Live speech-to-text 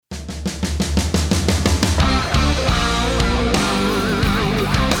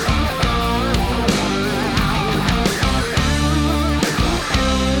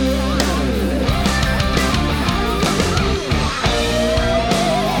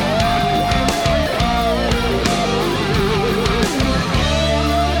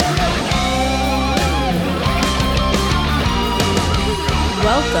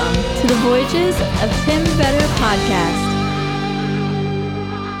Voyages of Tim Vetter podcast.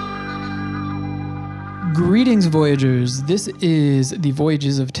 Greetings, Voyagers. This is the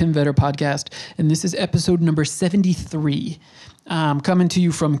Voyages of Tim Vetter podcast, and this is episode number 73. I'm coming to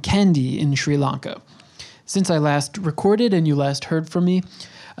you from Kandy in Sri Lanka. Since I last recorded and you last heard from me,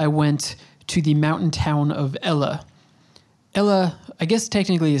 I went to the mountain town of Ella. Ella, I guess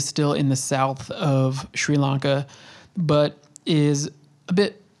technically is still in the south of Sri Lanka, but is a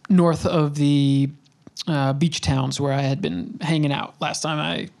bit north of the beach towns where I had been hanging out last time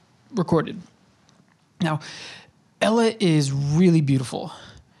I recorded. Now, Ella is really beautiful.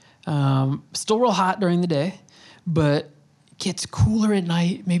 Still real hot during the day, but gets cooler at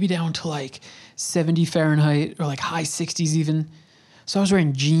night, maybe down to like 70 Fahrenheit or like high 60s even. So I was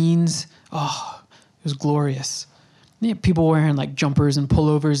wearing jeans. Oh, it was glorious. Yeah, people wearing like jumpers and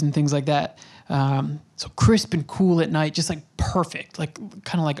pullovers and things like that. So crisp and cool at night, just like perfect, like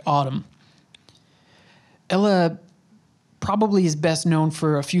kind of like autumn. Ella probably is best known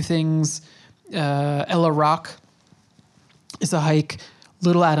for a few things. Ella Rock is a hike.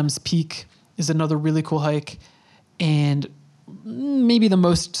 Little Adams Peak is another really cool hike. And maybe the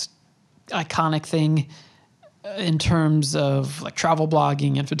most iconic thing in terms of like travel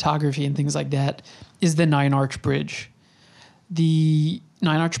blogging and photography and things like that is the Nine Arch Bridge. The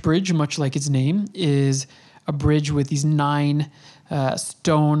Nine Arch Bridge, much like its name, is a bridge with these 9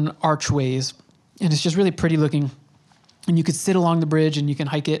 stone archways. And it's just really pretty looking. And you could sit along the bridge and you can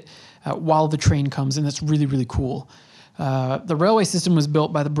hike it while the train comes, and that's really, really cool. The railway system was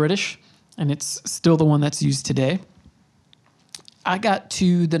built by the British, and it's still the one that's used today. I got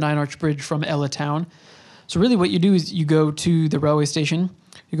to the Nine Arch Bridge from Ella Town. So really what you do is you go to the railway station,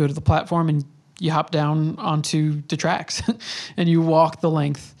 you go to the platform, and you hop down onto the tracks, and you walk the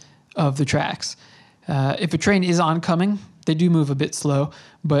length of the tracks. If a train is oncoming, they do move a bit slow,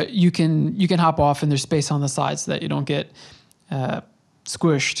 but you can hop off, and there's space on the sides so that you don't get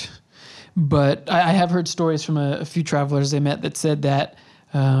squished. But I have heard stories from a few travelers they met that said that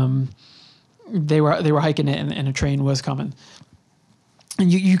they were hiking it and a train was coming.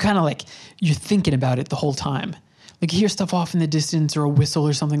 And you kind of like, you're thinking about it the whole time. Like you hear stuff off in the distance or a whistle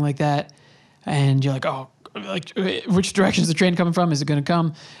or something like that. And you're like, oh, like which direction is the train coming from? Is it going to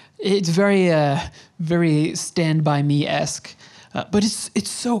come? It's very, very Stand By Me-esque. But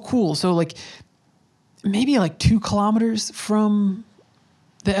it's so cool. So like maybe like 2 kilometers from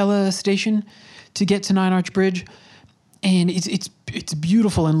the Ella station to get to Nine Arch Bridge. And it's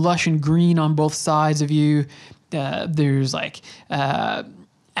beautiful and lush and green on both sides of you. There's like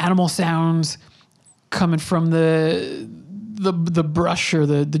animal sounds coming from the brush or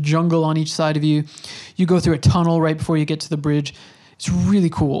the jungle on each side of you. You go through a tunnel right before you get to the bridge. It's really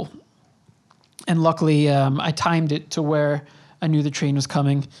cool. And luckily, I timed it to where I knew the train was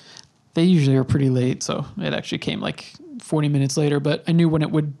coming. They usually are pretty late, so it actually came like 40 minutes later, but I knew when it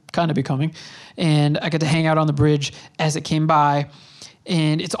would kind of be coming. And I got to hang out on the bridge as it came by,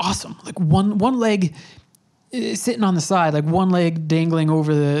 and it's awesome. Like one leg is sitting on the side, like one leg dangling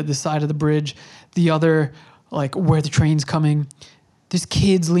over the side of the bridge, the other like where the train's coming. There's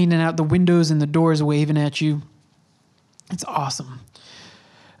kids leaning out the windows and the doors waving at you. It's awesome.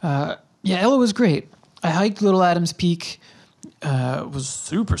 Yeah, Ella was great. I hiked Little Adams Peak. It was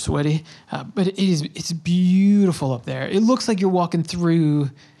super sweaty, but it's beautiful up there. It looks like you're walking through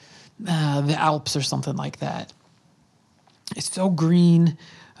the Alps or something like that. It's so green.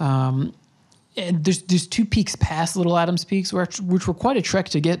 And there's 2 peaks past Little Adams Peaks, which were quite a trek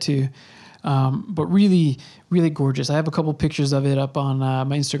to get to, but really, really gorgeous. I have a couple pictures of it up on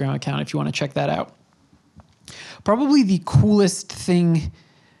my Instagram account if you want to check that out. Probably the coolest thing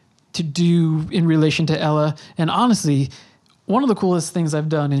to do in relation to Ella, and honestly, one of the coolest things I've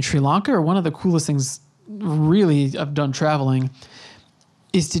done in Sri Lanka, or one of the coolest things really I've done traveling,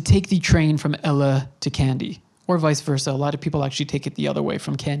 is to take the train from Ella to Kandy, or vice versa. A lot of people actually take it the other way,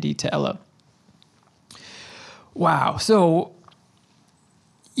 from Kandy to Ella. Wow. So,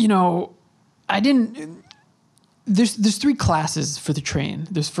 there's 3 classes for the train.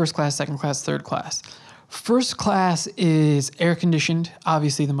 There's first class, second class, third class. First class is air conditioned,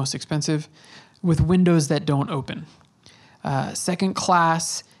 obviously the most expensive, with windows that don't open. Second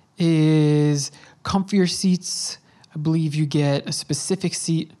class is comfier seats. I believe you get a specific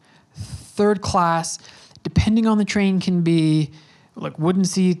seat. Third class, depending on the train, can be like wooden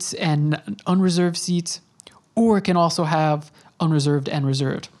seats and unreserved seats, or it can also have unreserved and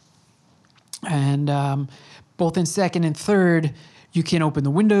reserved. And both in second and third, you can open the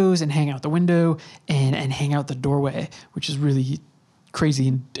windows and hang out the window and hang out the doorway, which is really crazy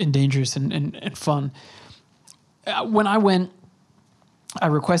and dangerous and fun. When I went, I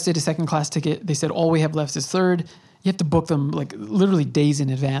requested a second class ticket. They said, all we have left is third. You have to book them like literally days in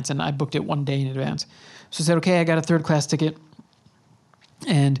advance. And I booked it 1 day in advance. So I said, okay, I got a third class ticket.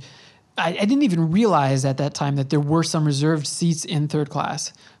 And I didn't even realize at that time that there were some reserved seats in third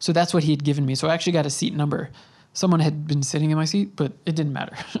class. So that's what he had given me. So I actually got a seat number. Someone had been sitting in my seat, but it didn't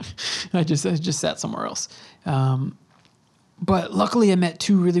matter. I just sat somewhere else. But luckily I met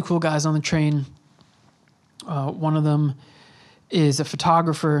 2 really cool guys on the train. One of them is a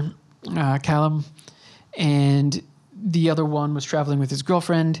photographer, Callum, and the other one was traveling with his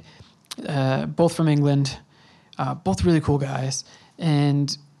girlfriend, both from England, both really cool guys.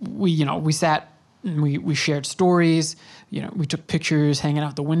 And we sat and we shared stories. We took pictures, hanging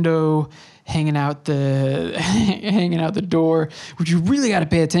out the window, hanging out the door, which you really got to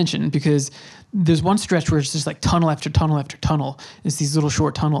pay attention because there's one stretch where it's just like tunnel after tunnel after tunnel. It's these little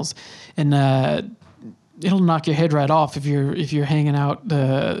short tunnels, and it'll knock your head right off if you're hanging out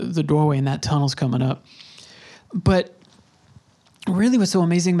the doorway and that tunnel's coming up. But really, what's so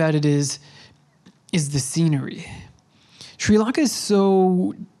amazing about it is the scenery. Sri Lanka is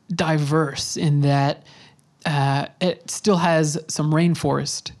so diverse in that it still has some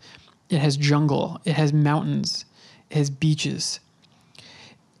rainforest, it has jungle, it has mountains, it has beaches.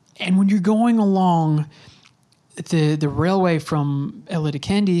 And when you're going along the railway from Ella to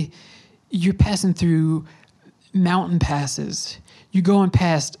Kandy, you're passing through mountain passes. You're going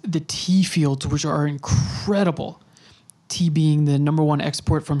past the tea fields, which are incredible. Tea being the #1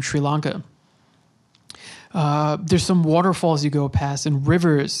 export from Sri Lanka. There's some waterfalls you go past and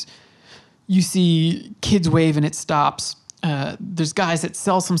rivers. You see kids wave and it stops. There's guys that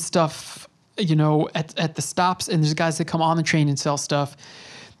sell some stuff, at the stops, and there's guys that come on the train and sell stuff.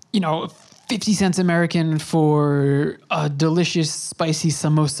 50 cents American for a delicious spicy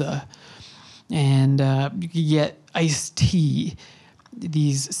samosa. And you could get iced tea,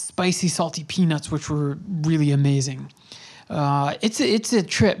 these spicy salty peanuts, which were really amazing. It's a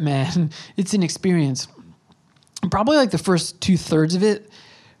trip, man. It's an experience. Probably like the first 2/3 of it,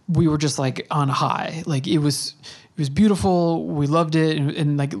 we were just like on a high. Like it was beautiful. We loved it.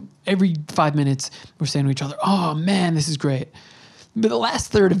 And like every 5 minutes we're saying to each other, oh man, this is great. But the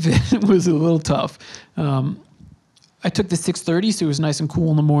last third of it was a little tough. I took the 6:30, so it was nice and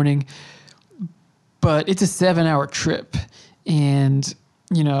cool in the morning. But it's a 7-hour trip. And,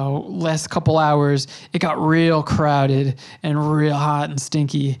 last couple hours, it got real crowded and real hot and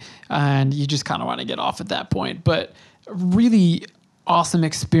stinky. And you just kind of want to get off at that point. But really awesome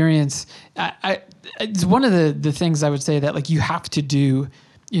experience. It's one of the things I would say that like you have to do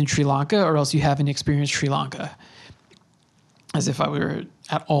in Sri Lanka, or else you haven't experienced Sri Lanka. As if I were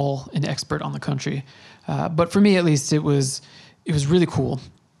at all an expert on the country. But for me, at least, it was really cool.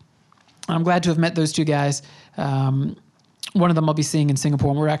 I'm glad to have met those 2 guys. One of them I'll be seeing in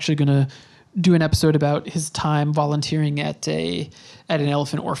Singapore, and we're actually going to do an episode about his time volunteering at an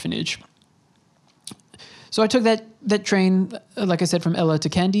elephant orphanage. So I took that train, like I said, from Ella to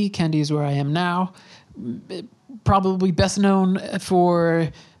Kandy. Kandy is where I am now. Probably best known for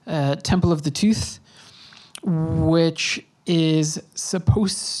Temple of the Tooth, which is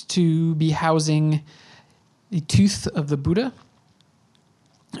supposed to be housing the tooth of the Buddha.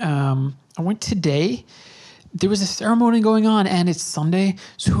 I went today. There was a ceremony going on, and it's Sunday,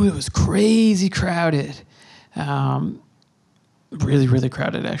 so it was crazy crowded. Really, really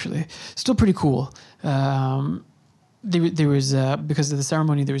crowded, actually. Still pretty cool. There was because of the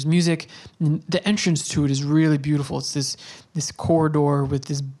ceremony, there was music. And the entrance to it is really beautiful. It's this corridor with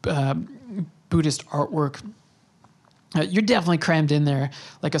this Buddhist artwork. You're definitely crammed in there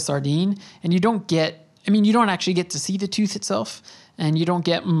like a sardine, and you don't actually get to see the tooth itself, and you don't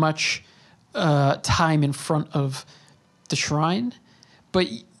get much time in front of the shrine, but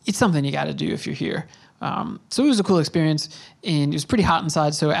it's something you got to do if you're here. So it was a cool experience, and it was pretty hot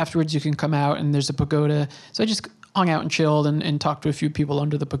inside, so afterwards you can come out, and there's a pagoda. So I just hung out and chilled and talked to a few people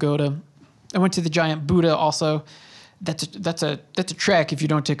under the pagoda. I went to the giant Buddha also. That's a trek if you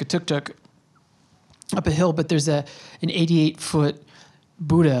don't take a tuk-tuk up a hill, but there's an 88-foot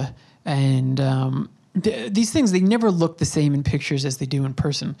Buddha, and these things, they never look the same in pictures as they do in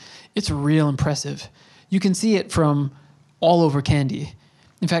person. It's real impressive. You can see it from all over Kandy.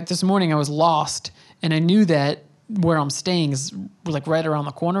 In fact, this morning I was lost, and I knew that where I'm staying is like right around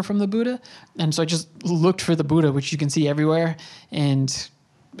the corner from the Buddha, and so I just looked for the Buddha, which you can see everywhere, and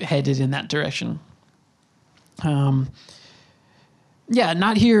headed in that direction. Not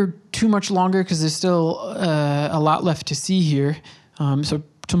here too much longer because there's still a lot left to see here. So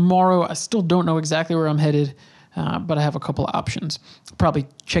tomorrow, I still don't know exactly where I'm headed, but I have a couple of options. Probably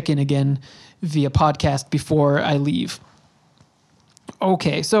check in again via podcast before I leave.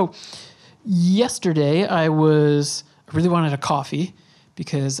 Okay, so yesterday I really wanted a coffee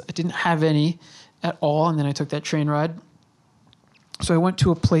because I didn't have any at all, and then I took that train ride. So I went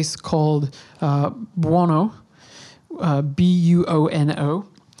to a place called Buono, Buono,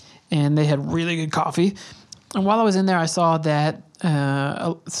 and they had really good coffee. And while I was in there, I saw that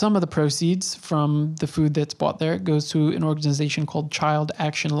some of the proceeds from the food that's bought there goes to an organization called Child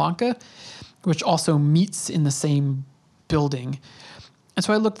Action Lanka, which also meets in the same building. And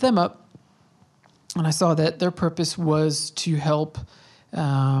so I looked them up, and I saw that their purpose was to help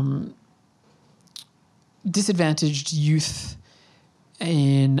disadvantaged youth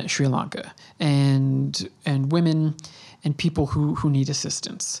in Sri Lanka and women and people who need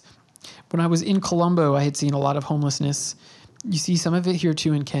assistance. When I was in Colombo, I had seen a lot of homelessness. You see some of it here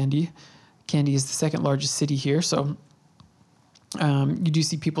too in Kandy. Kandy is the second largest city here, so you do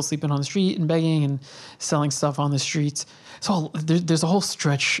see people sleeping on the street and begging and selling stuff on the streets. So there's a whole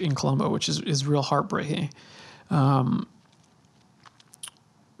stretch in Colombo, which is real heartbreaking.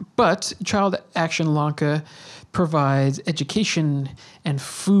 But Child Action Lanka provides education and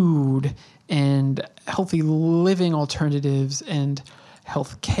food and healthy living alternatives and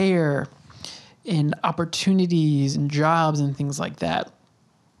health care and opportunities and jobs and things like that.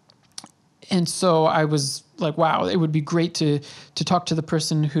 And so I was like, wow, it would be great to talk to the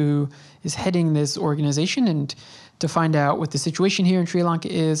person who is heading this organization and to find out what the situation here in Sri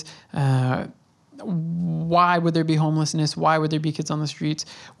Lanka is. Why would there be homelessness? Why would there be kids on the streets?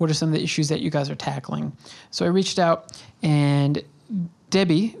 What are some of the issues that you guys are tackling? So I reached out, and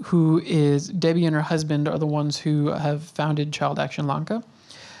Debbie and her husband are the ones who have founded Child Action Lanka.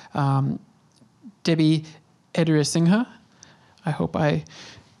 Debbie Edirisinghe. I hope I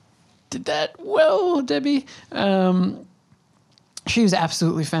did that well, Debbie. She was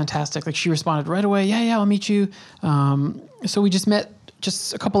absolutely fantastic. Like, she responded right away. Yeah, I'll meet you. So we just met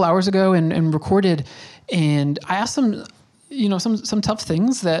just a couple hours ago and recorded, and I asked them, some tough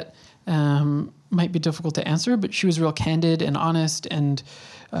things that might be difficult to answer, but she was real candid and honest and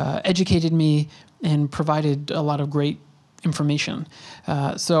educated me and provided a lot of great information.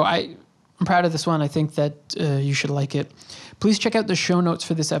 So I'm proud of this one. I think that you should like it. Please check out the show notes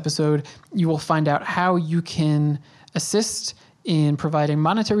for this episode. You will find out how you can assist in providing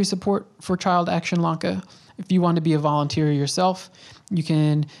monetary support for Child Action Lanka. If you want to be a volunteer yourself, you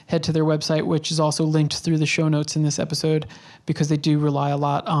can head to their website, which is also linked through the show notes in this episode, because they do rely a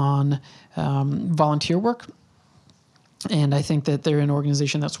lot on volunteer work. And I think that they're an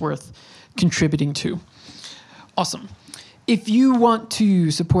organization that's worth contributing to. Awesome. If you want to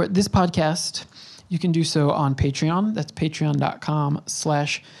support this podcast, you can do so on Patreon. That's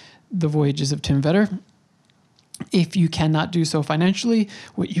patreon.com/The Voyages of Tim Vetter. If you cannot do so financially,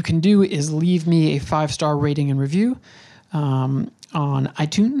 what you can do is leave me a 5-star rating and review on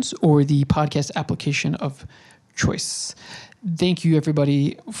iTunes or the podcast application of choice. Thank you,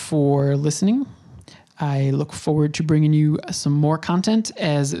 everybody, for listening. I look forward to bringing you some more content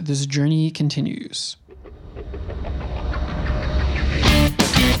as this journey continues.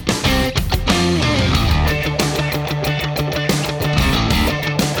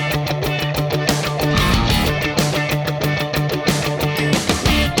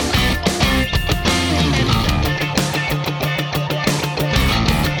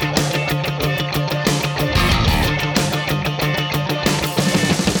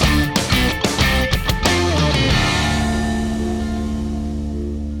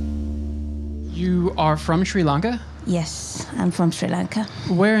 Are from Sri Lanka? Yes, I'm from Sri Lanka.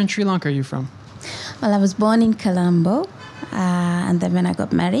 Where in Sri Lanka are you from? Well, I was born in Colombo, and then when I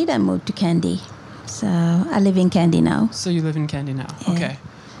got married, I moved to Kandy. So I live in Kandy now. So you live in Kandy now. Yeah. Okay.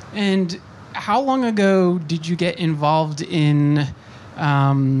 And how long ago did you get involved in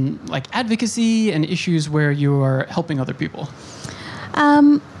advocacy and issues where you are helping other people?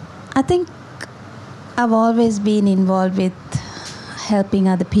 I think I've always been involved with helping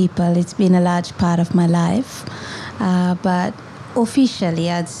other people. It's been a large part of my life. But officially,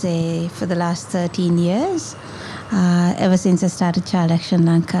 I'd say for the last 13 years, ever since I started Child Action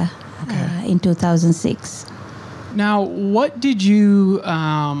Lanka in 2006. Now, what did you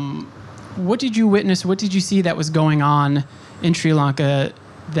witness? What did you see that was going on in Sri Lanka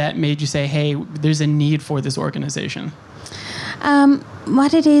that made you say, hey, there's a need for this organization?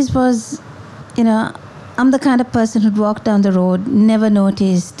 What it is was, I'm the kind of person who'd walk down the road, never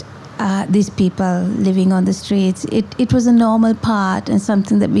noticed these people living on the streets. It was a normal part and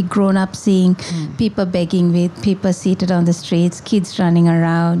something that we'd grown up seeing, people begging with, people seated on the streets, kids running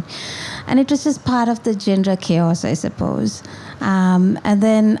around. And it was just part of the gender chaos, I suppose. And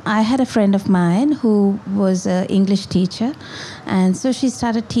then I had a friend of mine who was an English teacher, and so she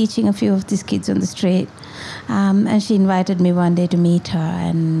started teaching a few of these kids on the street. And she invited me one day to meet her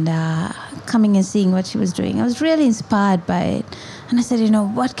and coming and seeing what she was doing. I was really inspired by it. And I said,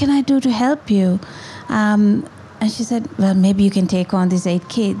 what can I do to help you? And she said, well, maybe you can take on these 8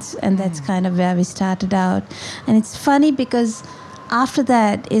 kids. And that's kind of where we started out. And it's funny because after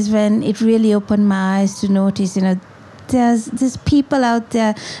that is when it really opened my eyes to notice, there's people out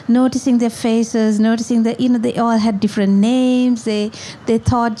there, noticing their faces, noticing that, they all had different names. They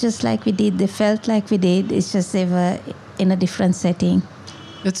thought just like we did. They felt like we did. It's just they were in a different setting.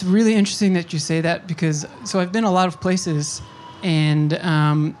 That's really interesting that you say that, because so I've been a lot of places, and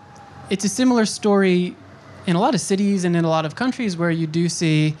it's a similar story in a lot of cities and in a lot of countries where you do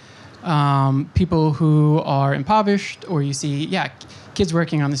see people who are impoverished, or you see, kids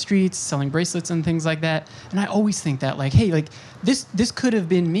working on the streets, selling bracelets and things like that. And I always think that, hey, this could have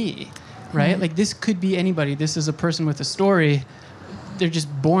been me, right? Like, this could be anybody. This is a person with a story. They're just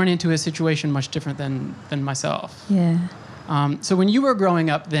born into a situation much different than myself. Yeah. So when you were growing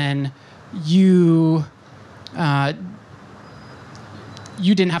up, then you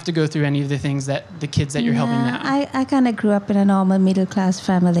didn't have to go through any of the things that the kids that you're helping now. I kind of grew up in a normal middle-class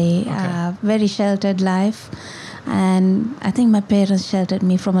family, very sheltered life. And I think my parents sheltered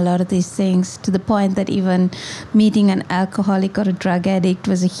me from a lot of these things, to the point that even meeting an alcoholic or a drug addict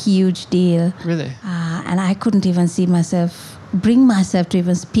was a huge deal. Really? And I couldn't even bring myself to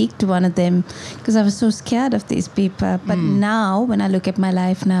even speak to one of them, because I was so scared of these people. But now, when I look at my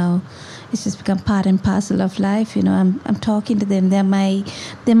life now, it's just become part and parcel of life. I'm talking to them. They're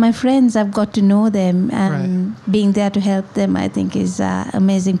my friends. I've got to know them, and being there to help them, I think, is an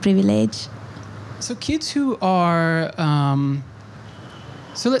amazing privilege. So kids who are,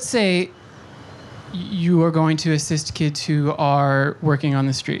 so let's say you are going to assist kids who are working on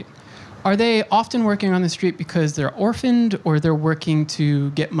the street. Are they often working on the street because they're orphaned, or they're working to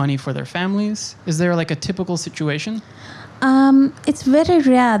get money for their families? Is there a typical situation? It's very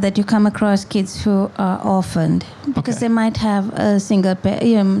rare that you come across kids who are orphaned, because they might have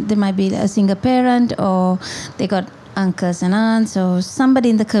they might be a single parent, or they got uncles and aunts, or somebody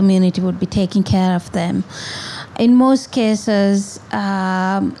in the community would be taking care of them. In most cases,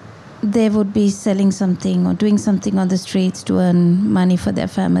 they would be selling something or doing something on the streets to earn money for their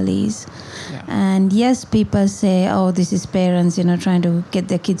families. Yeah. And yes, people say, oh, this is parents, trying to get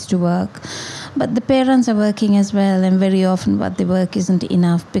their kids to work. But the parents are working as well, and very often what they work isn't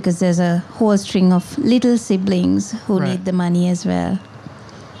enough, because there's a whole string of little siblings who need the money as well.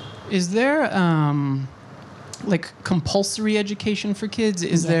 Is there compulsory education for kids?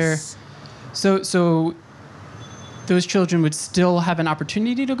 Is there so those children would still have an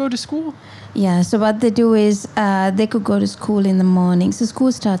opportunity to go to school? Yeah, so what they do is they could go to school in the morning. So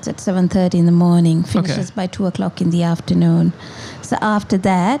school starts at 7:30 in the morning, finishes by 2 o'clock in the afternoon. So after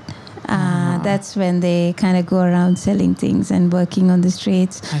that, that's when they kind of go around selling things and working on the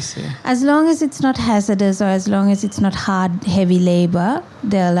streets. I see. As long as it's not hazardous, or as long as it's not hard, heavy labor,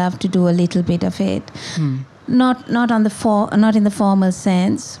 they'll have to do a little bit of it. Not in the formal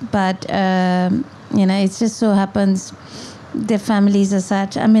sense, but it just so happens their families are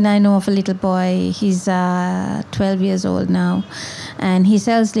such. I mean, I know of a little boy. He's 12 years old now, and he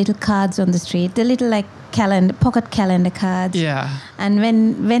sells little cards on the street. They're little pocket calendar cards. Yeah. And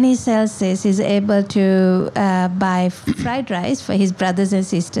when he sells this, he's able to buy fried rice for his brothers and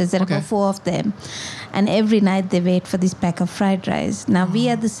sisters. There are about 4 of them. And every night they wait for this pack of fried rice. Now, we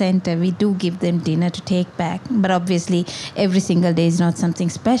at the center, we do give them dinner to take back. But obviously, every single day is not something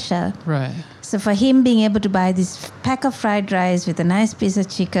special. Right. So for him, being able to buy this pack of fried rice with a nice piece of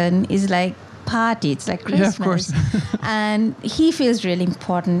chicken is like party. It's like Christmas. Yeah, of course. And he feels really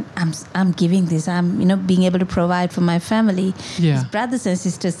important. I'm giving this. I'm being able to provide for my family. Yeah. His brothers and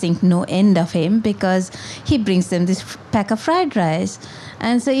sisters think no end of him, because he brings them this pack of fried rice.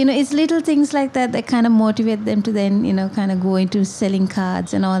 And so, it's little things like that that kind of motivate them to then, kind of go into selling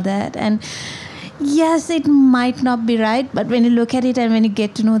cards and all that. And yes, it might not be right, but when you look at it and when you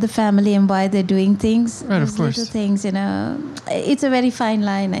get to know the family and why they're doing things, those little things, it's a very fine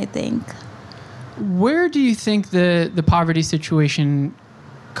line, I think. Where do you think the poverty situation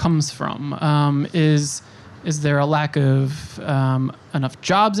comes from? Is there a lack of enough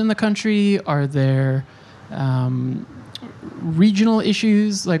jobs in the country? Are there regional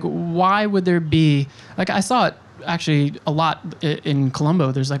issues? Why would there be... I saw it actually a lot in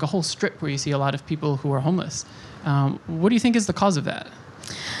Colombo. There's a whole strip where you see a lot of people who are homeless. What do you think is the cause of that?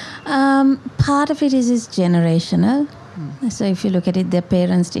 Part of it is generational. So if you look at it, their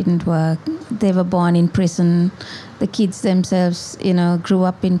parents didn't work. They were born in prison. The kids themselves, grew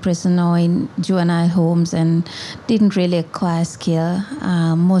up in prison or in juvenile homes and didn't really acquire skill.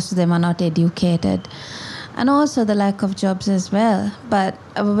 Most of them are not educated. And also the lack of jobs as well. But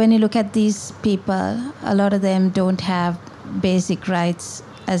when you look at these people, a lot of them don't have basic rights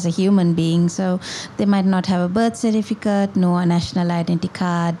as a human being. So they might not have a birth certificate, no national identity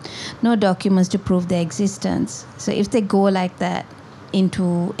card, no documents to prove their existence. So if they go like that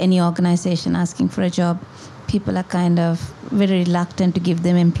into any organization asking for a job, people are kind of very reluctant to give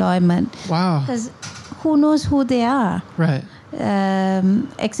them employment. Wow. Because who knows who they are? Right.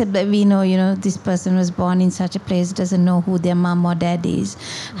 Except that we know, this person was born in such a place, doesn't know who their mom or dad is,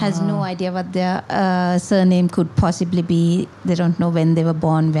 has no idea what their surname could possibly be. They don't know when they were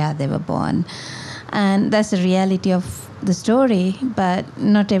born, where they were born. And that's the reality of the story, but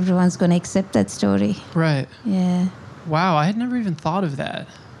not everyone's going to accept that story. Right. Yeah. Wow, I had never even thought of that.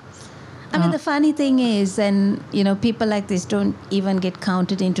 I mean, the funny thing is, and people like this don't even get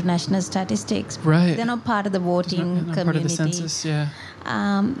counted into national statistics. Right. They're not part of the voting community. Part of the census, yeah.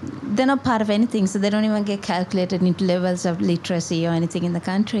 They're not part of anything, so they don't even get calculated into levels of literacy or anything in the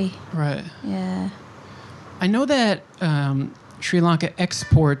country. Right. Yeah. I know that Sri Lanka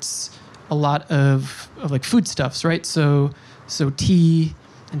exports a lot of like foodstuffs, right? So tea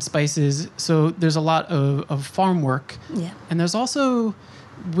and spices. So there's a lot of farm work. Yeah. And there's also,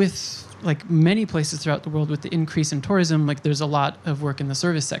 with like many places throughout the world, with the increase in tourism, like there's a lot of work in the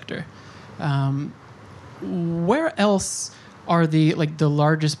service sector. Where else are the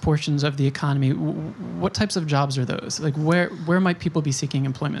largest portions of the economy? What types of jobs are those? Like where might people be seeking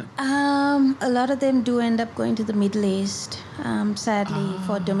employment? A lot of them do end up going to the Middle East, sadly,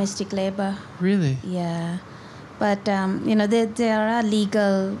 for domestic labor. Really? Yeah. But, there are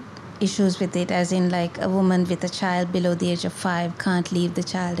legal issues with it, as in like a woman with a child below the age of 5 can't leave the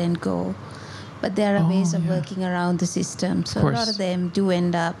child and go. But there are ways of working around the system. So a lot of them do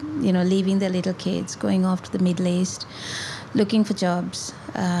end up, leaving their little kids, going off to the Middle East, looking for jobs,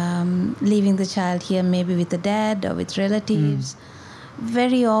 leaving the child here maybe with the dad or with relatives.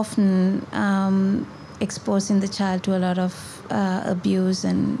 Very often exposing the child to a lot of abuse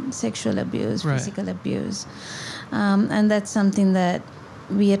and sexual abuse, physical abuse. And that's something that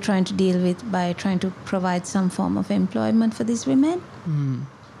we are trying to deal with by trying to provide some form of employment for these women.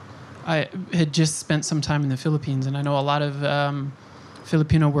 I had just spent some time in the Philippines, and I know a lot of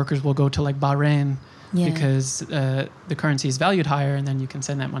Filipino workers will go to like Bahrain because the currency is valued higher, and then you can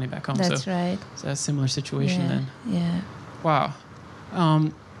send that money back home. That's right. It's a similar situation then. Yeah. Wow.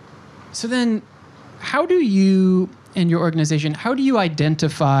 So then, how do you and your organization, how do you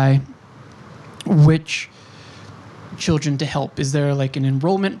identify which children to help? Is there like an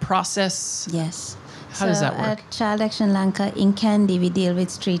enrollment process? Yes. How does that work? At Child Action Lanka in Kandy, we deal with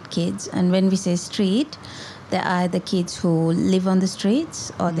street kids. And when we say street, they're either kids who live on the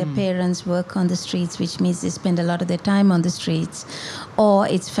streets or their parents work on the streets, which means they spend a lot of their time on the streets. Or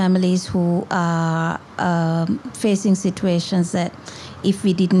it's families who are facing situations that if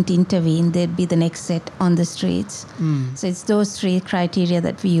we didn't intervene, they'd be the next set on the streets. So it's those 3 criteria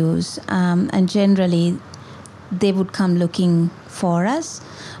that we use. And generally, they would come looking for us,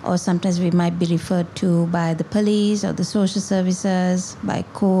 or sometimes we might be referred to by the police or the social services, by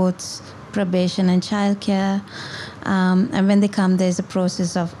courts, probation and childcare. And when they come, there's a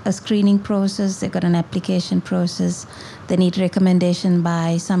process of a screening process. They've got an application process. They need recommendation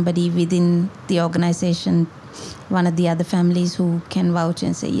by somebody within the organization, one of the other families who can vouch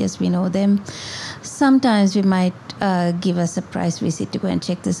and say, yes, we know them. Sometimes we might give a surprise visit to go and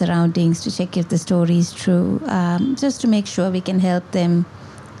check the surroundings, to check if the story is true, just to make sure we can help them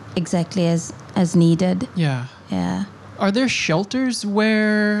exactly as needed. Yeah. Yeah. Are there shelters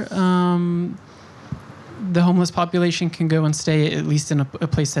where the homeless population can go and stay, at least in a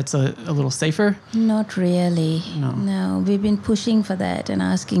place that's a little safer? Not really. No. We've been pushing for that and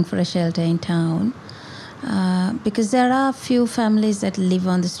asking for a shelter in town. Because there are few families that live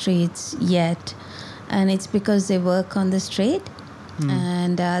on the streets yet, and it's because they work on the street,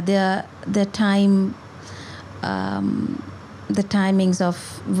 and the timings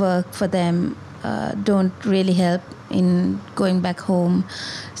of work for them don't really help in going back home.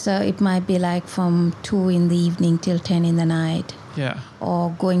 So it might be like from 2 in the evening till 10 in the night. Yeah.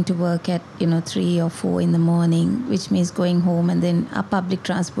 Or going to work at 3 or 4 in the morning, which means going home, and then our public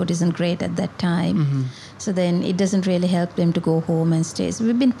transport isn't great at that time. So then it doesn't really help them to go home and stay. So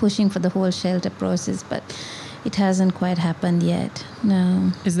we've been pushing for the whole shelter process, but it hasn't quite happened yet.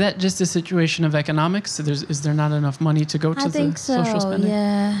 No. Is that just a situation of economics? So is there not enough money to go to the social spending?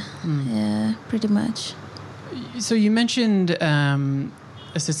 Yeah. Yeah, pretty much. So you mentioned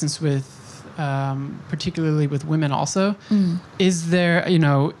assistance with, particularly with women also. Is there,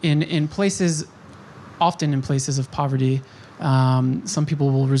 in places, often in places of poverty, some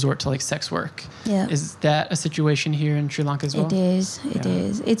people will resort to like sex work. Yeah. Is that a situation here in Sri Lanka as well? It is. It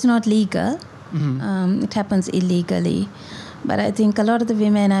is. It's not legal. It happens illegally. But I think a lot of the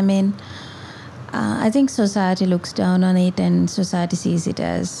women, I think society looks down on it and society sees it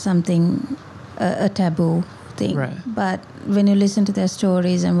as something, a taboo thing. Right. But when you listen to their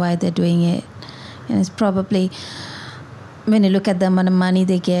stories and why they're doing it, and it's probably, when you look at the amount of money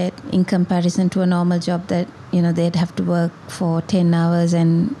they get in comparison to a normal job that, they'd have to work for 10 hours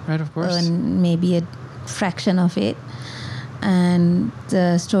and Right, of course. earn maybe a fraction of it. And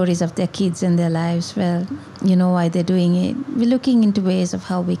the stories of their kids and their lives, well, you know why they're doing it. We're looking into ways of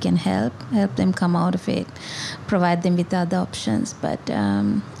how we can help them come out of it, provide them with other options. But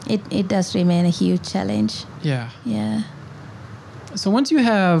it does remain a huge challenge. Yeah. Yeah. So once you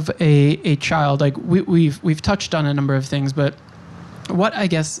have a child, like we've touched on a number of things, but what I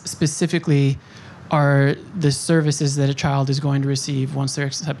guess specifically are the services that a child is going to receive once they're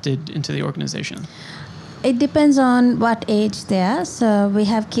accepted into the organization? It depends on what age they are. So we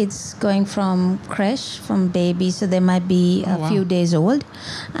have kids going from creche, from baby, so they might be a few days old,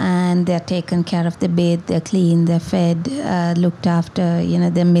 and they're taken care of. They're bathed, they're clean, they're fed, looked after,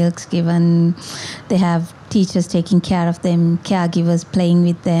 their milk's given. They have teachers taking care of them, caregivers playing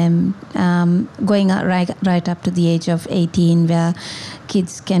with them, going out right up to the age of 18 where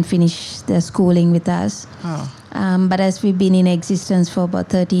kids can finish their schooling with us. Oh. But as we've been in existence for about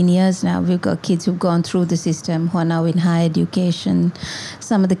 13 years now, we've got kids who've gone through the system who are now in higher education.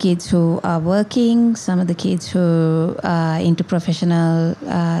 Some of the kids who are working, some of the kids who are into professional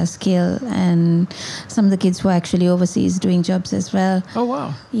skill, and some of the kids who are actually overseas doing jobs as well. Oh,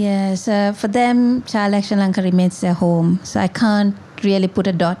 wow. Yeah, so for them, Child Action Lanka remains their home. So I can't really put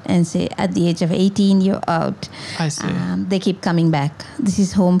a dot and say at the age of 18 you're out. I see. They keep coming back. This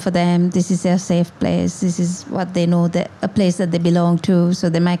is home for them. This is their safe place. This is what they know, a place that they belong to. So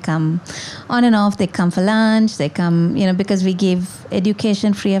they might come on and off. They come for lunch. They come, because we give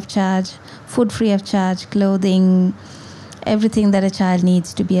education free of charge, food free of charge, clothing, everything that a child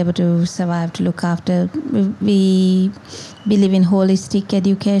needs to be able to survive, to look after. We believe in holistic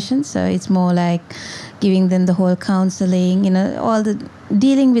education, so it's more like giving them the whole counseling, all the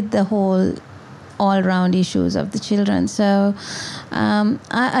dealing with the whole all-round issues of the children. So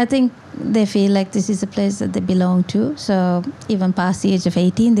I think they feel like this is a place that they belong to. So even past the age of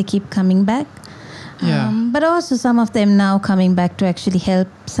 18, they keep coming back. Yeah. But also some of them now coming back to actually help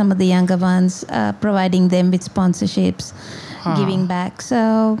some of the younger ones, providing them with sponsorships, giving back.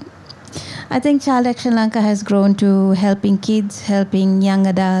 So I think Child Action Lanka has grown to helping kids, helping young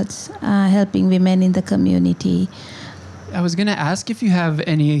adults, helping women in the community. I was going to ask if you have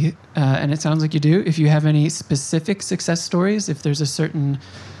any, and it sounds like you do, if you have any specific success stories, if there's a certain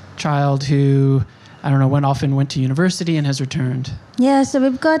child who, went off and went to university and has returned. Yeah, so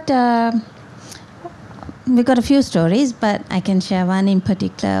we've got a few stories, but I can share one in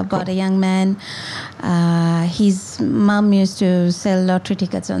particular about a young man. His mom used to sell lottery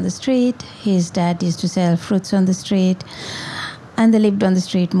tickets on the street. His dad used to sell fruits on the street, and they lived on the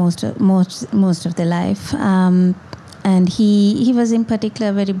street most of their life. And he was in particular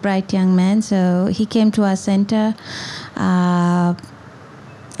a very bright young man. So he came to our center, and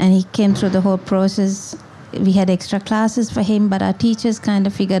he came through the whole process. We had extra classes for him, but our teachers kind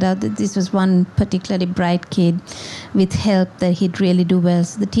of figured out that this was one particularly bright kid with help that he'd really do well.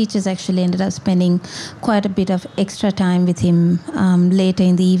 So the teachers actually ended up spending quite a bit of extra time with him later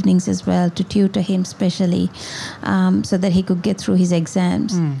in the evenings as well, to tutor him specially, so that he could get through his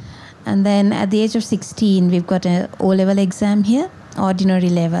exams. And then at the age of 16, we've got an O-level exam here, ordinary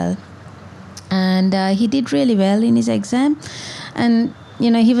level. And he did really well in his exam. And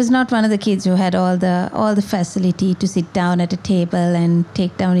he was not one of the kids who had all the facility to sit down at a table and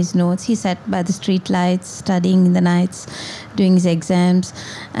take down his notes. He sat by the street lights, studying in the nights, doing his exams.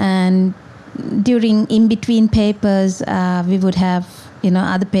 And in between papers, we would have,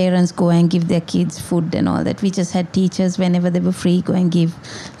 other parents go and give their kids food and all that. We just had teachers, whenever they were free, go and give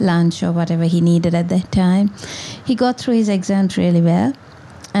lunch or whatever he needed at that time. He got through his exams really well.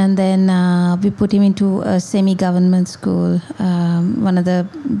 And then we put him into a semi-government school, one of the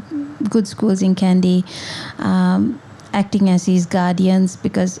good schools in Kandy, acting as his guardians,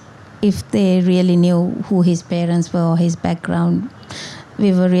 because if they really knew who his parents were or his background,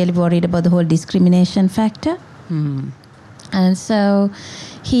 we were really worried about the whole discrimination factor. And so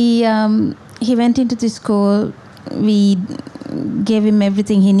he went into the school. We gave him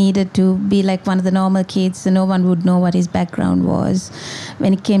everything he needed to be like one of the normal kids, so no one would know what his background was.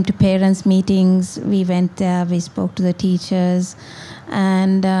 When it came to parents' meetings, we went there, we spoke to the teachers,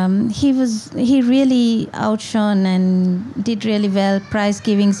 and he really outshone and did really well. Prize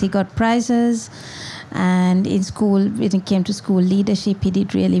givings, he got prizes, and in school, when it came to school leadership, he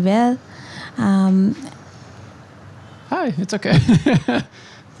did really well. Hi, it's okay.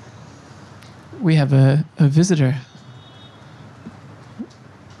 We have a visitor.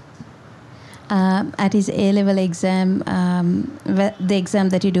 At his A-level exam, the exam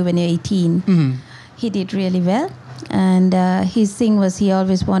that you do when you're 18, he did really well. And his thing was he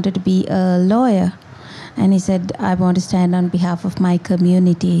always wanted to be a lawyer. And he said, I want to stand on behalf of my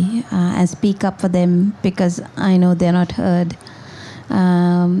community and speak up for them because I know they're not heard.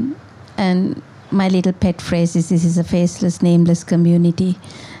 And my little pet phrase is, this is a faceless, nameless community.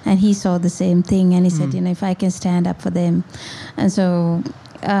 And he saw the same thing. And he said, if I can stand up for them. And so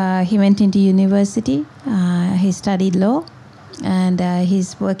he went into university. He studied law. And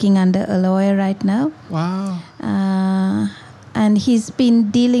he's working under a lawyer right now. Wow. And he's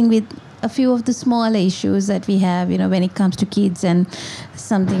been dealing with a few of the smaller issues that we have, when it comes to kids and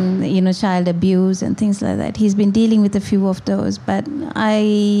something, child abuse and things like that. He's been dealing with a few of those, but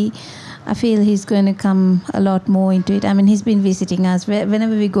I feel he's going to come a lot more into it. I mean, he's been visiting us.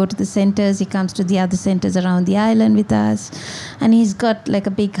 Whenever we go to the centers, he comes to the other centers around the island with us. And he's got like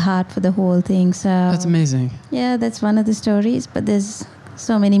a big heart for the whole thing. So that's amazing. Yeah, that's one of the stories, but there's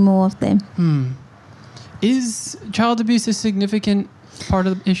so many more of them. Is child abuse a significant part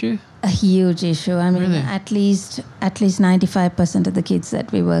of the issue? A huge issue. I mean, really? at least 95% of the kids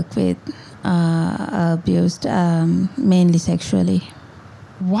that we work with are abused, mainly sexually.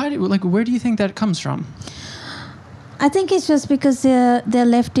 Why? Where do you think that comes from? I think it's just because they're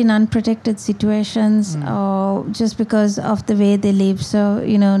left in unprotected situations, or just because of the way they live. So,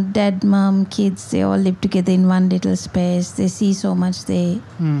 dad, mom, kids, they all live together in one little space. They see so much, they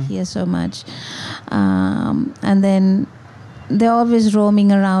hear so much. And then they're always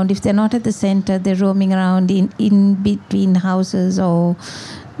roaming around. If they're not at the center, they're roaming around in between houses or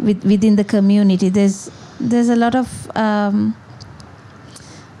within the community. There's a lot of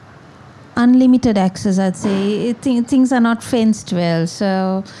unlimited access, I'd say. Things are not fenced well,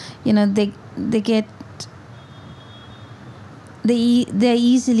 so they're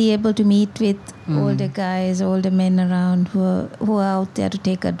easily able to meet with older guys, older men around who are out there to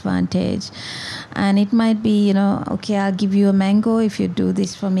take advantage. And it might be, okay, I'll give you a mango if you do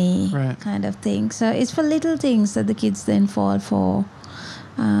this for me, right, kind of thing. So it's for little things that the kids then fall for.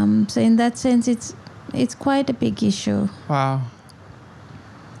 So in that sense, it's quite a big issue. Wow.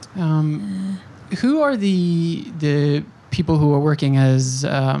 Who are the people who are working as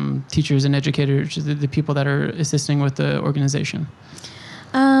teachers and educators, the people that are assisting with the organization?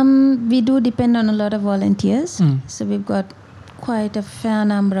 We do depend on a lot of volunteers. So we've got quite a fair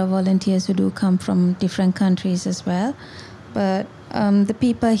number of volunteers who do come from different countries as well. But the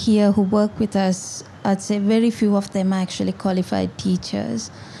people here who work with us, I'd say very few of them are actually qualified teachers.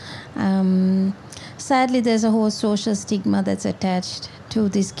 Sadly, there's a whole social stigma that's attached to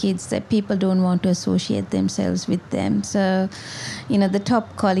these kids that people don't want to associate themselves with them. So, the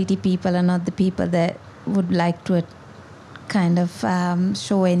top quality people are not the people that would like to kind of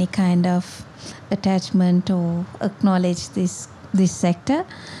show any kind of attachment or acknowledge this sector.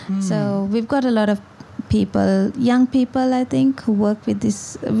 So we've got a lot of people, young people, I think, who work with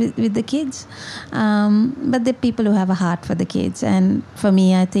the kids. But they're people who have a heart for the kids. And for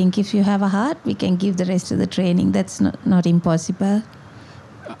me, I think if you have a heart, we can give the rest of the training. That's not impossible.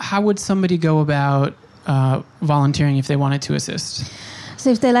 How would somebody go about volunteering if they wanted to assist? So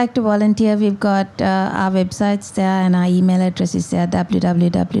if they like to volunteer, we've got our websites there, and our email address is there,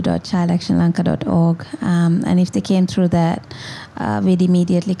 www.childactionlanka.org. And if they came through that, we'd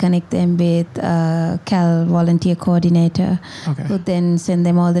immediately connect them with Cal volunteer coordinator, okay, who then send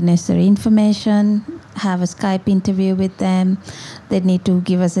them all the necessary information, have a Skype interview with them. They'd need to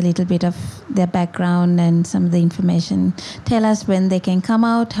give us a little bit of their background and some of the information. Tell us when they can come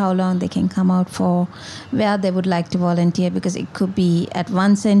out, how long they can come out for, where they would like to volunteer, because it could be at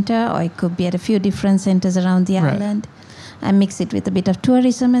one center or it could be at a few different centers around the island. And mix it with a bit of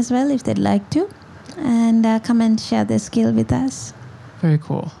tourism as well if they'd like to. And come and share their skill with us. Very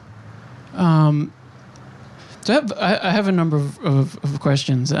cool. So I have a number of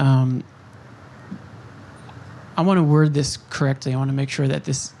questions. I want to word this correctly. I want to make sure that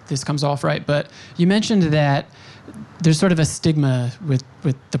this comes off right. But you mentioned that there's sort of a stigma with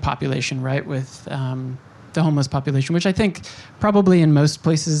the population, right? With the homeless population, which I think probably in most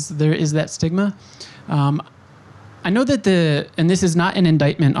places there is that stigma. I know that and this is not an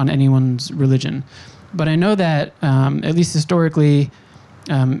indictment on anyone's religion, but I know that at least historically,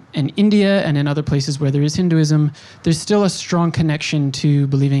 in India and in other places where there is Hinduism, there's still a strong connection to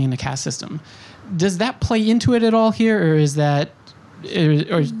believing in a caste system. Does that play into it at all here, or is that,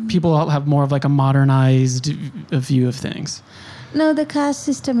 or people have more of like a modernized view of things? No, the caste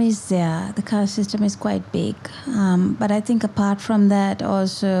system is there. The caste system is quite big. But I think apart from that,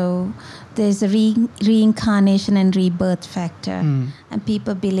 also there's a reincarnation and rebirth factor. And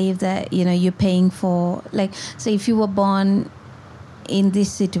people believe that, you're paying for, so if you were born in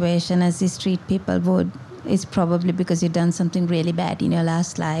this situation as these street people would, it's probably because you've done something really bad in your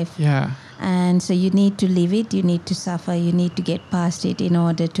last life. Yeah. And so you need to live it, you need to suffer, you need to get past it in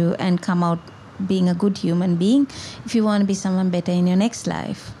order to, and come out being a good human being if you want to be someone better in your next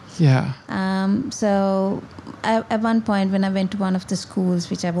life. Yeah. So at one point when I went to one of the schools,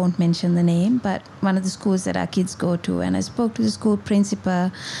 which I won't mention the name, but one of the schools that our kids go to, and I spoke to the school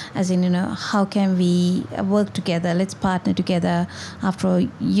principal as in, how can we work together? Let's partner together. After all,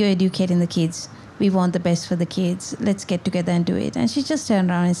 you're educating the kids. We want the best for the kids. Let's get together and do it. And she just turned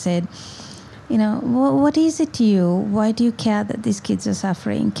around and said, what is it to you? Why do you care that these kids are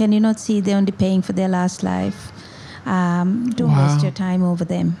suffering? Can you not see they're only paying for their last life? Don't waste your time over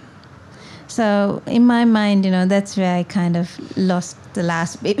them. So in my mind, that's where I kind of lost the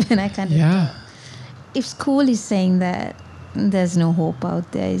last bit when I kind of thought, if school is saying that, there's no hope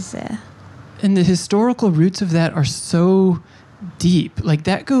out there, is there? And the historical roots of that are so deep. Like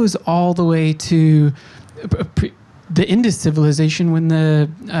that goes all the way to the Indus civilization when the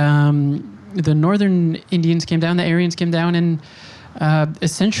northern Indians came down, the Aryans came down and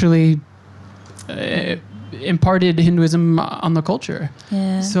essentially imparted Hinduism on the culture.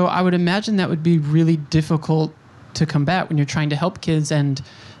 Yeah. So I would imagine that would be really difficult to combat when you're trying to help kids, and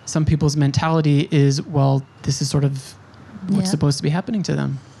some people's mentality is, well, this is sort of what's supposed to be happening to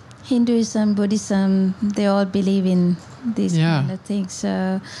them. Hinduism, Buddhism, they all believe in these kind of things.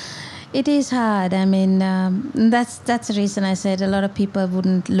 So it is hard. I mean, that's the reason I said a lot of people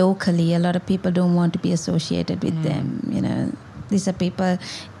wouldn't locally. A lot of people don't want to be associated with them. These are people,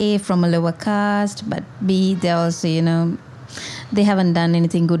 A, from a lower caste, but B, they also, they haven't done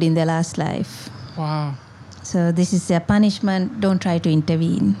anything good in their last life. Wow. So this is their punishment. Don't try to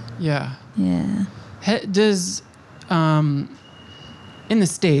intervene. Yeah. Yeah. Does in the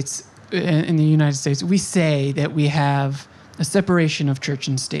States, in the United States, we say that we have a separation of church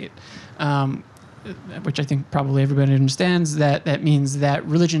and state, which I think probably everybody understands. That means that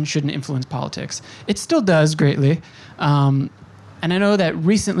religion shouldn't influence politics. It still does greatly. And I know that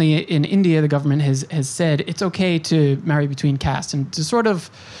recently in India, the government has said it's okay to marry between castes and to sort of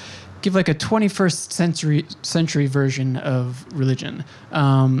give like a 21st century version of religion.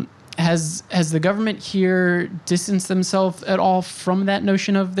 Has the government here distanced themselves at all from that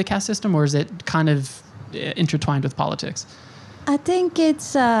notion of the caste system, or is it kind of intertwined with politics? I think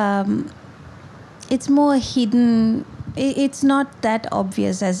it's more hidden. It's not that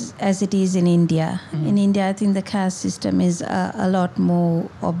obvious as it is in India. Mm-hmm. In India, I think the caste system is a lot more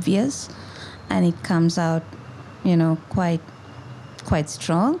obvious, and it comes out, quite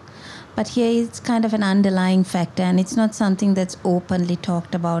strong. But here it's kind of an underlying factor, and it's not something that's openly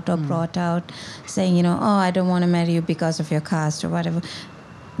talked about or brought out, saying, I don't want to marry you because of your caste or whatever.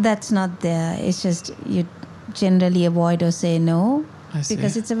 That's not there. It's just you generally avoid or say no. I see.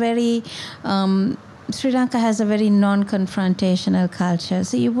 Because it's a very... Sri Lanka has a very non-confrontational culture,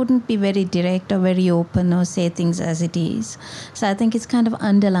 so you wouldn't be very direct or very open or say things as it is. So I think it's kind of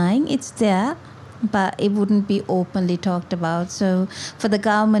underlying. It's there, but it wouldn't be openly talked about. So for the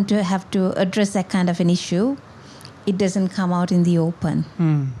government to have to address that kind of an issue, it doesn't come out in the open.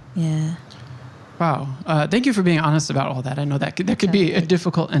 Yeah. Wow. Thank you for being honest about all that. I know that could be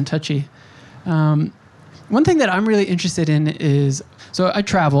difficult and touchy. One thing that I'm really interested in is, so I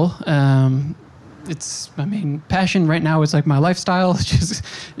travel. It's my main passion right now. It's like my lifestyle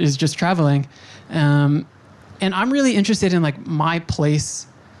is just traveling. And I'm really interested in like my place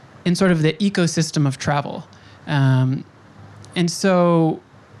in sort of the ecosystem of travel. And so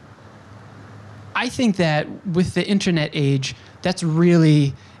I think that with the internet age, that's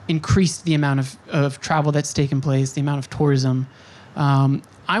really increased the amount of travel that's taken place, the amount of tourism. I'm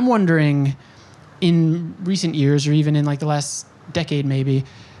wondering in recent years, or even in like the last decade maybe,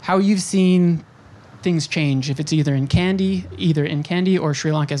 how you've seen things change, if it's either in Kandy or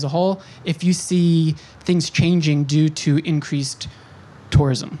Sri Lanka as a whole, if you see things changing due to increased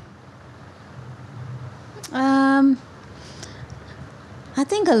tourism. I I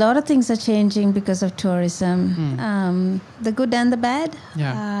think a lot of things are changing because of tourism, the good and the bad.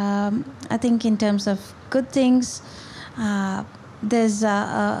 Yeah. I think in terms of good things, there's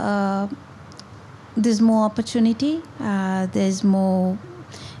more opportunity. There's more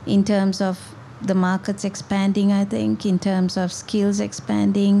in terms of the markets expanding, I think, in terms of skills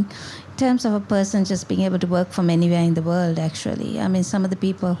expanding, in terms of a person just being able to work from anywhere in the world, actually. I mean, some of the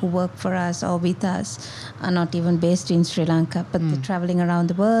people who work for us or with us are not even based in Sri Lanka, but they're traveling around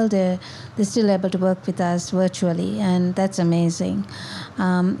the world. They're still able to work with us virtually, and that's amazing.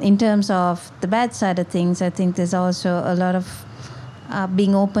 In terms of the bad side of things, I think there's also a lot of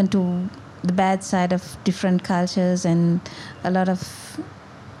being open to the bad side of different cultures and a lot of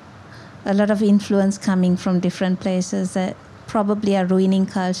influence coming from different places that probably are ruining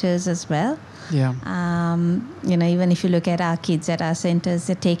cultures as well. Yeah. Even if you look at our kids at our centers,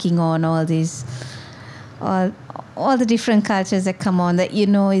 they're taking on all these, all the different cultures that come on that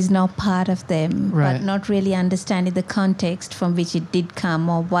is not part of them, Right. but not really understanding the context from which it did come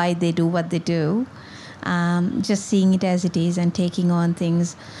or why they do what they do. Just seeing it as it is and taking on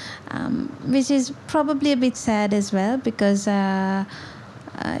things, which is probably a bit sad as well, because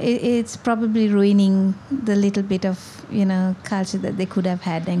it's probably ruining the little bit of culture that they could have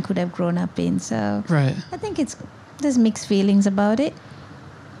had and could have grown up in. So Right. I think there's mixed feelings about it,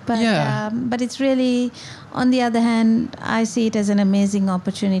 but but it's really, on the other hand, I see it as an amazing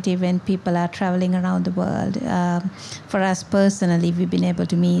opportunity when people are traveling around the world. For us personally, we've been able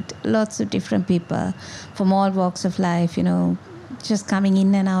to meet lots of different people from all walks of life, just coming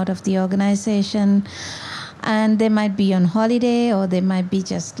in and out of the organization. And they might be on holiday, or they might be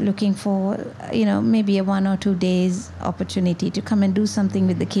just looking for, maybe a 1 or 2 days opportunity to come and do something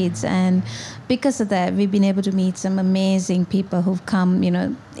with the kids. And because of that, we've been able to meet some amazing people who've come,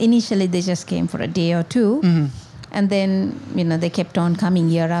 initially they just came for a day or two. Mm-hmm. And then, they kept on coming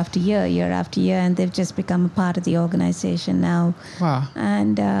year after year, and they've just become a part of the organization now. Wow.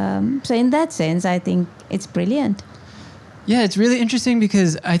 And so in that sense, I think it's brilliant. Yeah, it's really interesting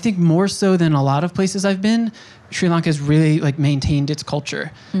because I think more so than a lot of places I've been, Sri Lanka has really maintained its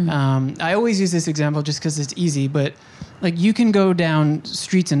culture. I always use this example just because it's easy, but you can go down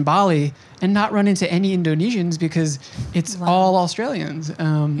streets in Bali and not run into any Indonesians because it's all Australians.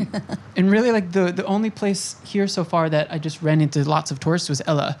 And really the only place here so far that I just ran into lots of tourists was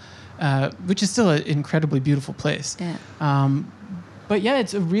Ella, which is still an incredibly beautiful place. Yeah. But yeah,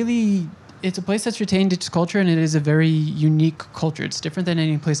 it's a place that's retained its culture, and it is a very unique culture. It's different than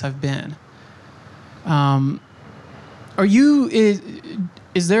any place I've been.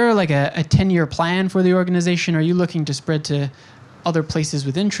 Is there a 10-year plan for the organization? Are you looking to spread to other places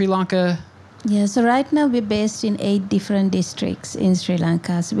within Sri Lanka? Yeah, so right now we're based in 8 different districts in Sri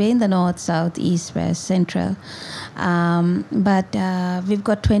Lanka. So we're in the north, south, east, west, central. But we've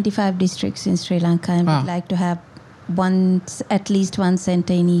got 25 districts in Sri Lanka, and we'd like to have at least one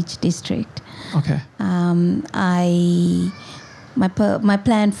center in each district. Okay. My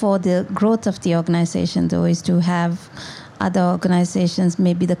plan for the growth of the organization, though, is to have other organizations,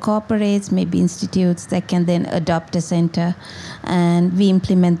 maybe the corporates, maybe institutes, that can then adopt a center, and we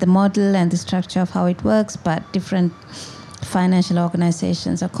implement the model and the structure of how it works. But different financial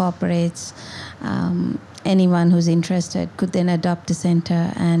organizations or corporates, anyone who's interested could then adopt a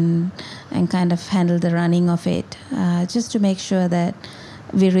center and kind of handle the running of it, just to make sure that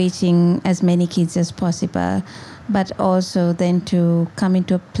we're reaching as many kids as possible, but also then to come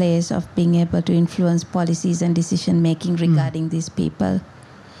into a place of being able to influence policies and decision making regarding these people.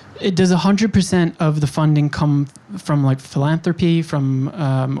 Does 100% of the funding come from philanthropy, from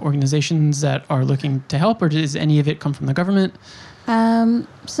organizations that are looking to help, or does any of it come from the government?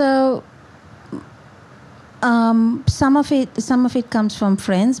 Some of it comes from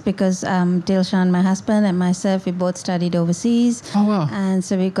friends, because Dilshan, my husband, and myself, we both studied overseas. Oh, wow. And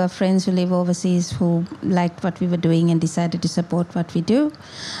so we've got friends who live overseas who liked what we were doing and decided to support what we do.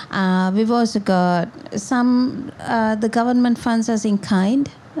 We've also got some, the government funds us in kind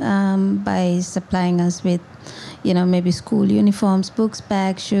by supplying us with, maybe school uniforms, books,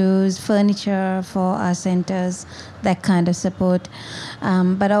 bags, shoes, furniture for our centers, that kind of support.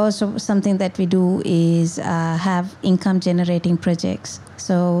 But also something that we do is have income-generating projects.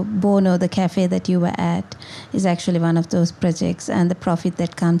 So Bono, the cafe that you were at, is actually one of those projects, and the profit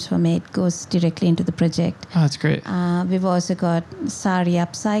that comes from it goes directly into the project. Oh, that's great. We've also got sari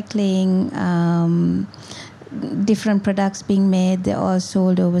upcycling, different products being made. They're all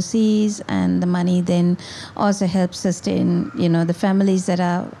sold overseas, and the money then also helps sustain, the families that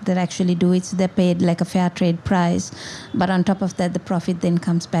actually do it. So they're paid like a fair trade price, but on top of that, the profit then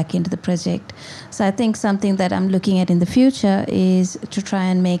comes back into the project. So I think something that I'm looking at in the future is to try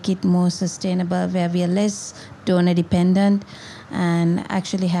and make it more sustainable, where we are less donor dependent and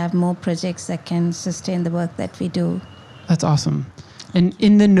actually have more projects that can sustain the work that we do. That's awesome. And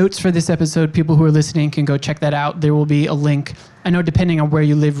in the notes for this episode, people who are listening can go check that out. There will be a link. I know depending on where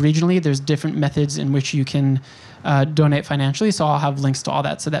you live regionally, there's different methods in which you can donate financially. So I'll have links to all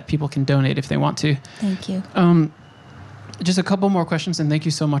that so that people can donate if they want to. Thank you. Just a couple more questions, and thank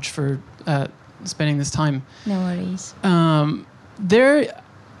you so much for spending this time. No worries.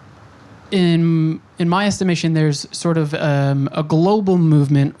 In my estimation, there's sort of a global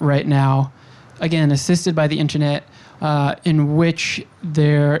movement right now, again, assisted by the internet, in which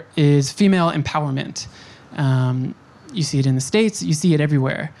there is female empowerment. You see it in the States, you see it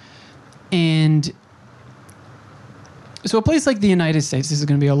everywhere. And so a place like the United States, this is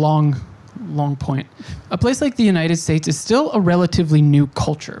going to be a long point. A place like the United States is still a relatively new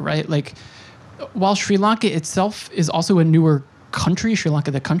culture, right? Like, while Sri Lanka itself is also a newer country, Sri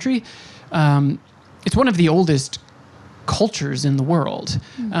Lanka, the country, it's one of the oldest cultures in the world.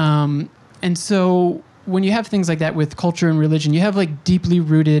 And so when you have things like that with culture and religion, you have like deeply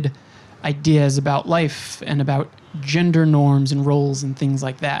rooted ideas about life and about gender norms and roles and things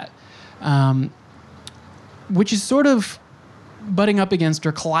like that, which is sort of butting up against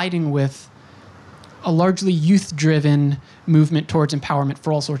or colliding with a largely youth-driven movement towards empowerment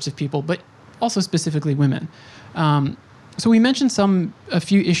for all sorts of people, but also specifically women. So we mentioned a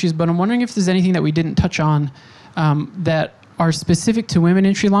few issues, but I'm wondering if there's anything that we didn't touch on that are specific to women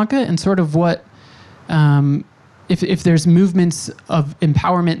in Sri Lanka, and sort of what, if there's movements of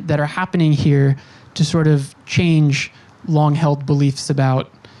empowerment that are happening here to sort of change long-held beliefs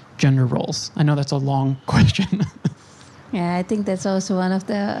about gender roles. I know that's a long question. Yeah, I think that's also one of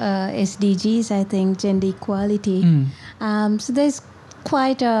the SDGs, I think, gender equality. So there's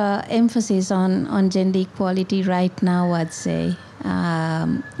quite a emphasis on gender equality right now, I'd say,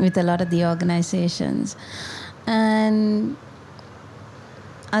 with a lot of the organizations. And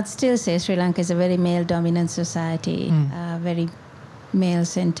I'd still say Sri Lanka is a very male-dominant society, very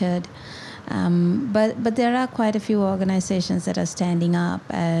male-centered. But there are quite a few organizations that are standing up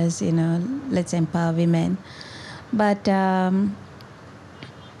as, let's empower women. But I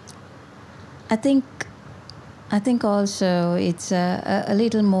think also it's a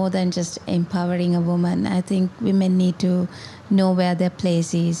little more than just empowering a woman. I think women need to know where their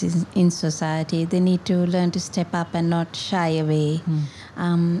place is in society. They need to learn to step up and not shy away.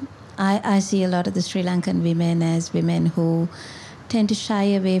 I see a lot of the Sri Lankan women as women who tend to shy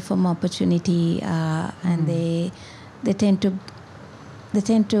away from opportunity, and they tend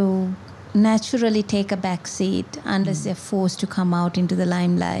to naturally take a back seat unless they're forced to come out into the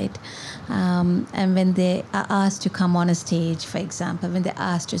limelight. And when they are asked to come on a stage, for example, when they're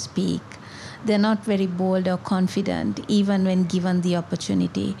asked to speak, they're not very bold or confident, even when given the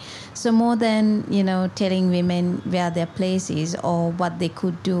opportunity. So more than, telling women where their place is or what they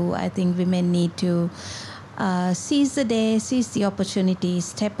could do, I think women need to seize the day, seize the opportunity,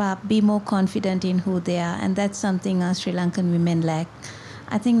 step up, be more confident in who they are. And that's something our Sri Lankan women lack.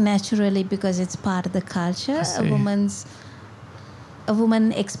 I think naturally, because it's part of the culture, a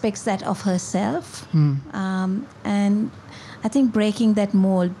woman expects that of herself. And I think breaking that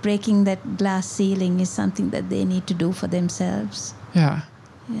mold, breaking that glass ceiling is something that they need to do for themselves. Yeah.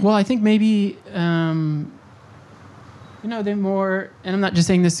 Well, I think maybe, they're more, and I'm not just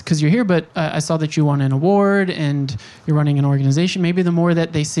saying this because you're here, but I saw that you won an award and you're running an organization. Maybe the more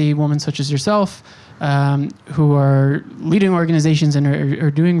that they see women such as yourself, who are leading organizations and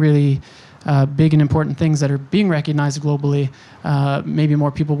are doing really big and important things that are being recognized globally, maybe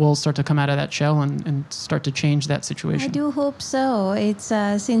more people will start to come out of that shell and start to change that situation. I do hope so. It's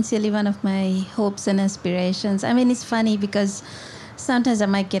sincerely one of my hopes and aspirations. I mean, it's funny because sometimes I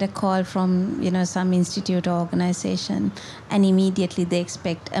might get a call from, some institute or organization, and immediately they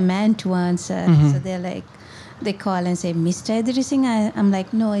expect a man to answer. So they're like, they call and say, Mr. Edirisinghe. I'm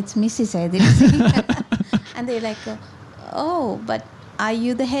like, no, it's Mrs. Edirisinghe. And they're like, oh, but are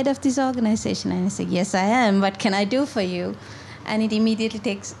you the head of this organization? And I say, yes, I am. What can I do for you? And it immediately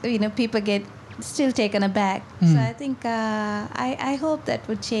takes, people get still taken aback. So I think, I hope that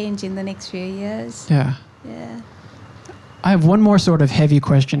would change in the next few years. Yeah. Yeah. I have one more sort of heavy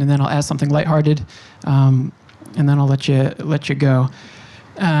question, and then I'll ask something lighthearted, and then I'll let you go.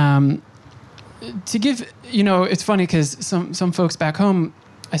 To give, it's funny because some folks back home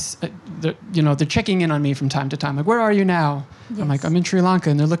they're checking in on me from time to time. Like, where are you now? Yes. I'm like, I'm in Sri Lanka,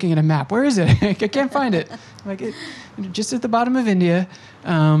 and they're looking at a map. Where is it? I can't find it. I'm like, just at the bottom of India.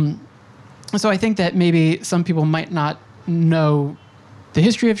 So I think that maybe some people might not know the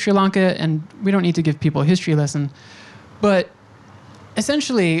history of Sri Lanka, and we don't need to give people a history lesson. But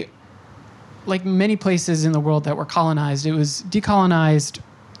essentially, like many places in the world that were colonized, it was decolonized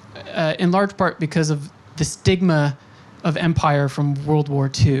in large part because of the stigma of empire from World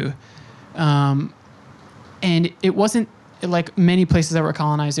War II. And it wasn't, like many places that were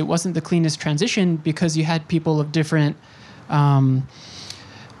colonized, it wasn't the cleanest transition because you had people of different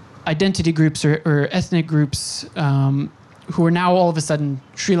identity groups or ethnic groups who are now all of a sudden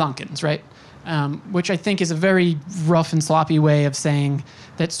Sri Lankans, right? Which I think is a very rough and sloppy way of saying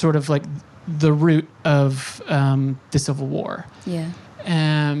that's sort of like the root of the Civil War. Yeah.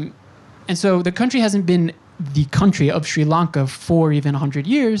 And so the country hasn't been the country of Sri Lanka for even 100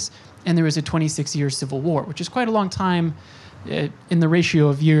 years, and there was a 26-year civil war, which is quite a long time in the ratio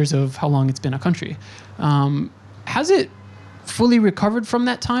of years of how long it's been a country. Has it fully recovered from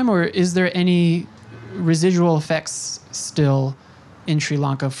that time, or is there any residual effects still in Sri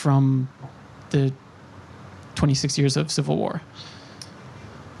Lanka from the 26 years of civil war?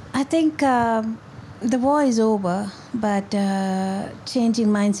 I think the war is over, but changing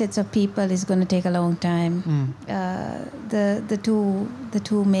mindsets of people is going to take a long time. The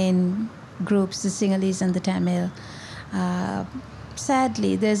two main groups, the Sinhalese and the Tamil,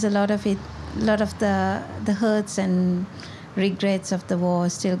 sadly, there's a lot of the hurts and regrets of the war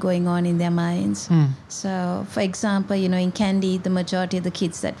still going on in their minds. So, for example, in Kandy, the majority of the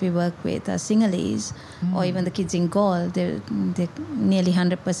kids that we work with are Sinhalese, or even the kids in Gaul, they're nearly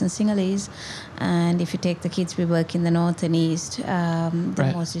 100% Sinhalese. And if you take the kids we work in the north and east,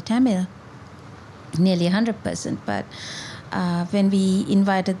 they're mostly Tamil, nearly 100%. But when we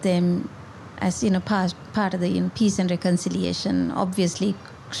invited them as part of the peace and reconciliation, obviously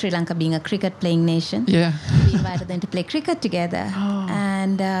Sri Lanka being a cricket-playing nation, we invited them to play cricket together.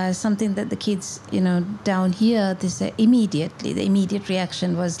 And something that the kids, down here, the immediate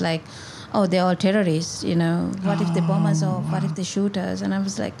reaction was like, oh, they're all terrorists, what if they bomb us off, what if they shoot us? And I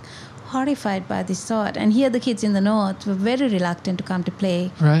was like horrified by this thought. And here the kids in the north were very reluctant to come to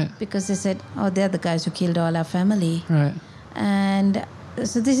play, because they said, oh, they're the guys who killed all our family. And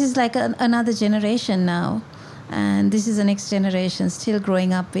so this is like another generation now. And this is the next generation still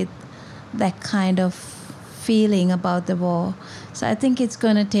growing up with that kind of feeling about the war. So I think it's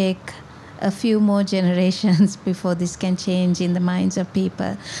going to take a few more generations before this can change in the minds of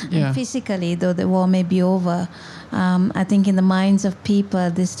people. And physically, though the war may be over, I think in the minds of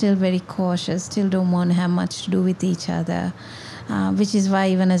people, they're still very cautious, still don't want to have much to do with each other, which is why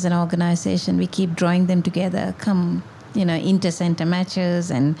even as an organization, we keep drawing them together, inter-center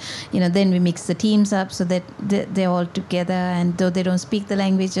matches, and then we mix the teams up so that they're all together, and though they don't speak the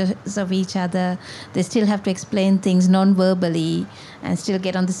languages of each other, they still have to explain things non-verbally and still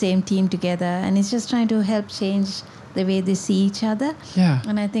get on the same team together. And it's just trying to help change the way they see each other.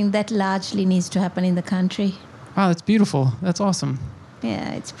 And I think that largely needs to happen in the country. Wow, that's beautiful. That's awesome.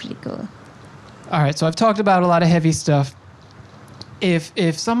 Yeah, it's pretty cool. All right, so I've talked about a lot of heavy stuff.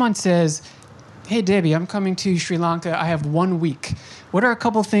 If someone says, hey, Debbie, I'm coming to Sri Lanka, I have 1 week, what are a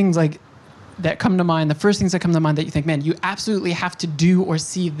couple things that come to mind, the first things that come to mind that you think, man, you absolutely have to do or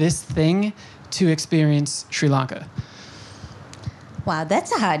see this thing to experience Sri Lanka? Wow,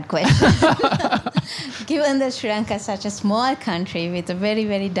 that's a hard question. Given that Sri Lanka is such a small country with a very,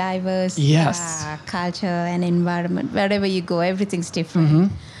 very diverse culture and environment, wherever you go, everything's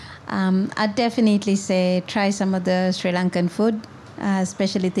different. I'd definitely say try some of the Sri Lankan food,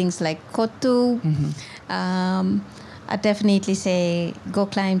 especially things like kottu. I'd definitely say go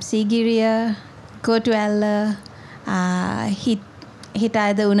climb Sigiriya, go to Ella, hit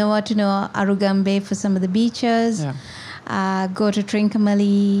either Unawatunu or Arugambe for some of the beaches. Go to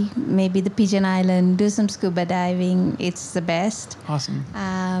Trincomalee, maybe the Pigeon Island, do some scuba diving. It's the best. Awesome.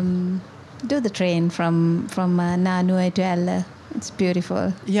 Do the train from Nanue to Ella. It's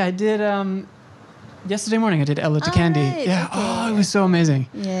beautiful. Yeah, I did. Yesterday morning, I did Ella to Kandy. Right, yeah. okay. Oh, it was so amazing.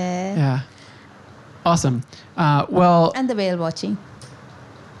 Yeah. Awesome. Well. And the whale watching.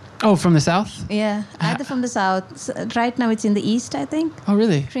 Oh, from the south? Yeah, either from the south. Right now, it's in the east, I think. Oh,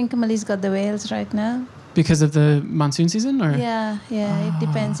 really? Trincomalee's got the whales right now. Because of the monsoon season, or? Yeah. It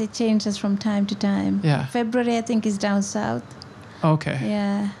depends. It changes from time to time. Yeah. February, I think, is down south. Okay.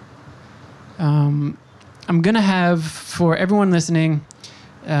 Yeah. I'm going to have, for everyone listening,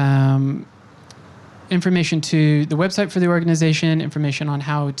 information to the website for the organization, information on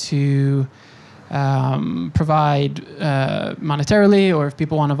how to provide monetarily, or if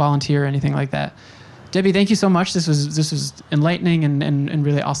people want to volunteer or anything like that. Debbie, thank you so much. This was enlightening and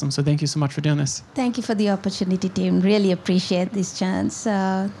really awesome. So thank you so much for doing this. Thank you for the opportunity, Tim. Really appreciate this chance.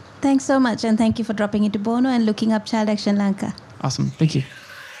 Thanks so much, and thank you for dropping into Bono and looking up Child Action Lanka. Awesome. Thank you.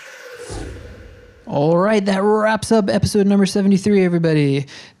 All right, that wraps up episode number 73, everybody.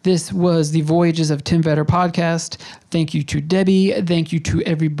 This was the Voyages of Tim Vetter podcast. Thank you to Debbie. Thank you to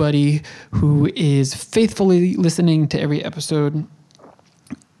everybody who is faithfully listening to every episode.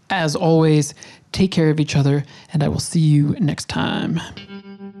 As always, take care of each other, and I will see you next time.